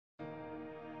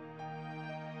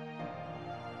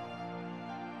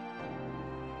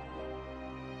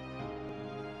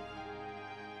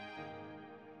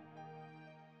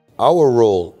our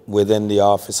role within the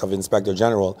Office of Inspector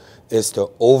General is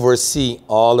to oversee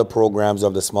all the programs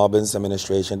of the Small Business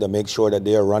Administration to make sure that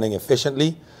they are running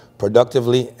efficiently,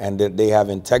 productively, and that they have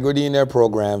integrity in their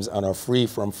programs and are free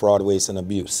from fraud, waste, and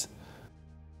abuse.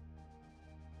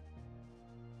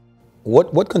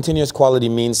 What continuous quality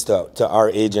means to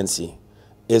our agency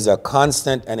is a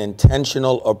constant and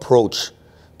intentional approach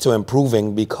to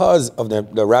improving because of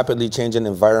the rapidly changing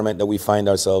environment that we find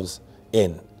ourselves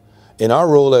in. In our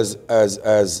role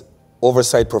as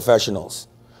oversight professionals,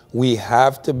 we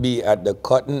have to be at the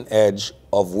cutting edge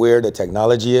of where the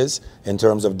technology is in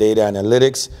terms of data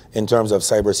analytics, in terms of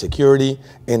cybersecurity,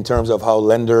 in terms of how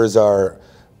lenders are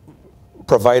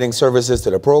providing services to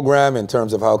the program, in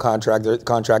terms of how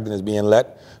contracting is being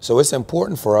let. So it's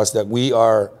important for us that we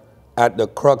are at the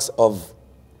crux of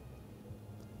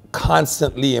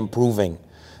constantly improving.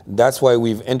 That's why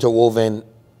we've interwoven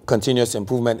continuous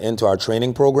improvement into our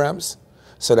training programs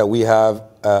so that we have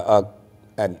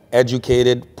an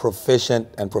educated, proficient,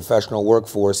 and professional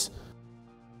workforce.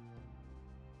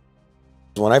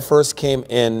 When I first came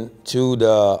in to the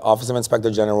Office of Inspector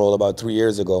General about 3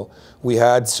 years ago, we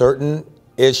had certain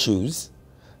issues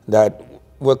that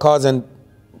were causing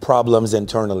problems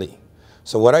internally.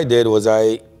 So what I did was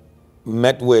I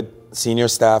met with senior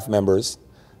staff members,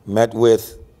 met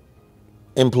with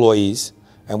employees,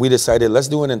 and we decided, let's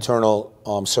do an internal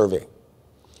survey.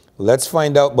 Let's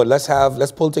find out, but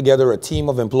let's pull together a team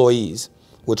of employees,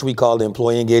 which we call the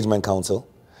Employee Engagement Council,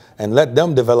 and let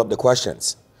them develop the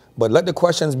questions. But let the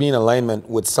questions be in alignment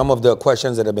with some of the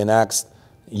questions that have been asked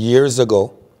years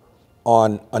ago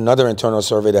on another internal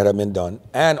survey that had been done,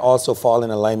 and also fall in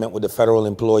alignment with the Federal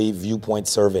Employee Viewpoint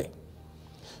Survey.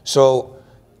 So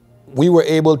we were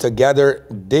able to gather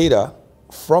data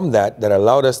from that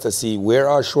allowed us to see where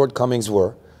our shortcomings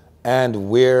were and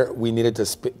where we needed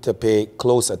to pay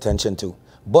close attention to,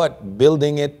 but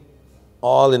building it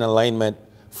all in alignment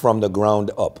from the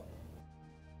ground up.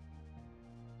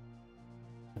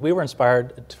 We were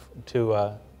inspired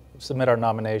to submit our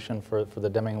nomination for the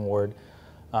Deming Award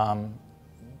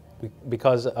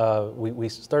because we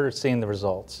started seeing the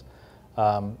results.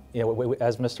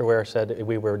 As Mr. Ware said,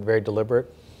 we were very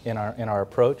deliberate in our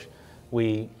approach.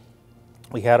 We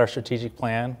had our strategic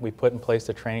plan, we put in place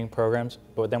the training programs,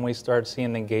 but then we started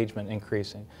seeing the engagement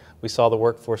increasing. We saw the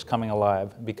workforce coming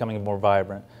alive, becoming more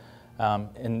vibrant.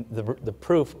 And the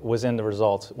proof was in the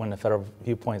results when the Federal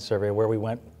Viewpoint Survey, where we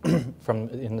went from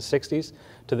in the 60s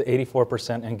to the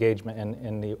 84% engagement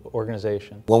in the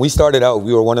organization. When we started out,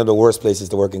 we were one of the worst places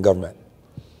to work in government.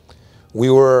 We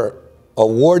were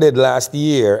awarded last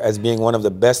year as being one of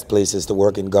the best places to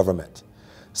work in government.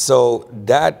 So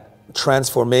that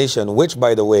transformation, which,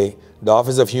 by the way, the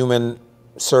Office of Human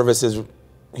Services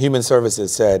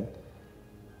said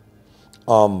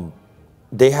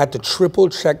they had to triple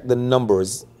check the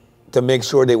numbers to make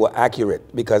sure they were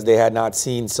accurate because they had not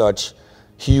seen such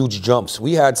huge jumps.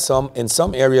 We had in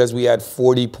some areas, we had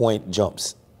 40-point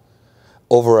jumps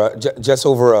over just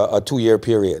over a 2-year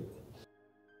period.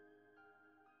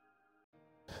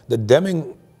 The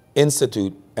Deming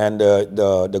Institute and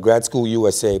the Grad School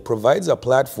USA provides a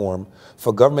platform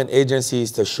for government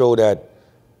agencies to show that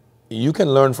you can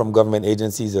learn from government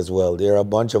agencies as well. There are a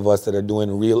bunch of us that are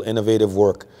doing real innovative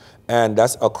work, and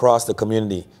that's across the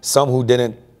community. Some who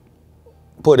didn't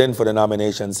put in for the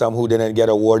nomination, some who didn't get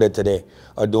awarded today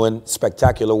are doing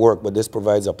spectacular work, but this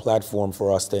provides a platform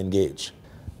for us to engage.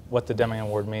 What the Deming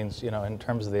Award means, in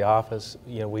terms of the office,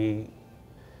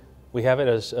 we have it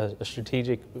as a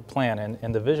strategic plan,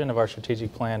 and the vision of our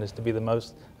strategic plan is to be the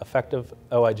most effective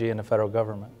OIG in the federal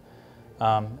government.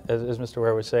 As Mr.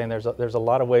 Ware was saying, there's a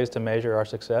lot of ways to measure our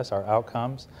success, our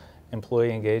outcomes,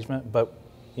 employee engagement, but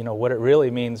what it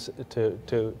really means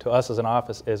to us as an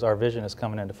office is our vision is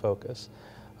coming into focus.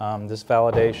 This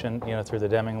validation, through the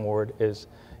Deming Award,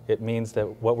 it means that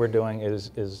what we're doing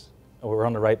is we're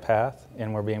on the right path,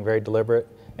 and we're being very deliberate,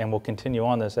 and we'll continue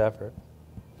on this effort.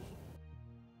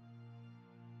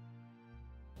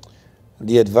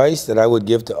 The advice that I would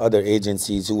give to other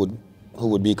agencies who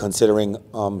would be considering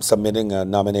submitting a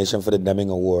nomination for the Deming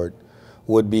Award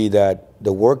would be that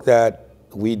the work that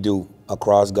we do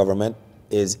across government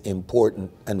is important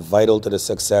and vital to the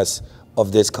success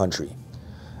of this country.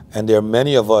 And there are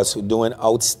many of us who are doing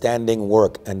outstanding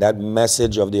work, and that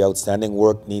message of the outstanding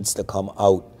work needs to come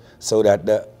out so that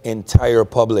the entire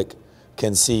public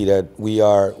can see that we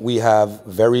have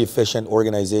very efficient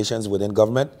organizations within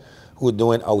government who are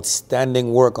doing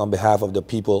outstanding work on behalf of the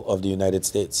people of the United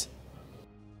States.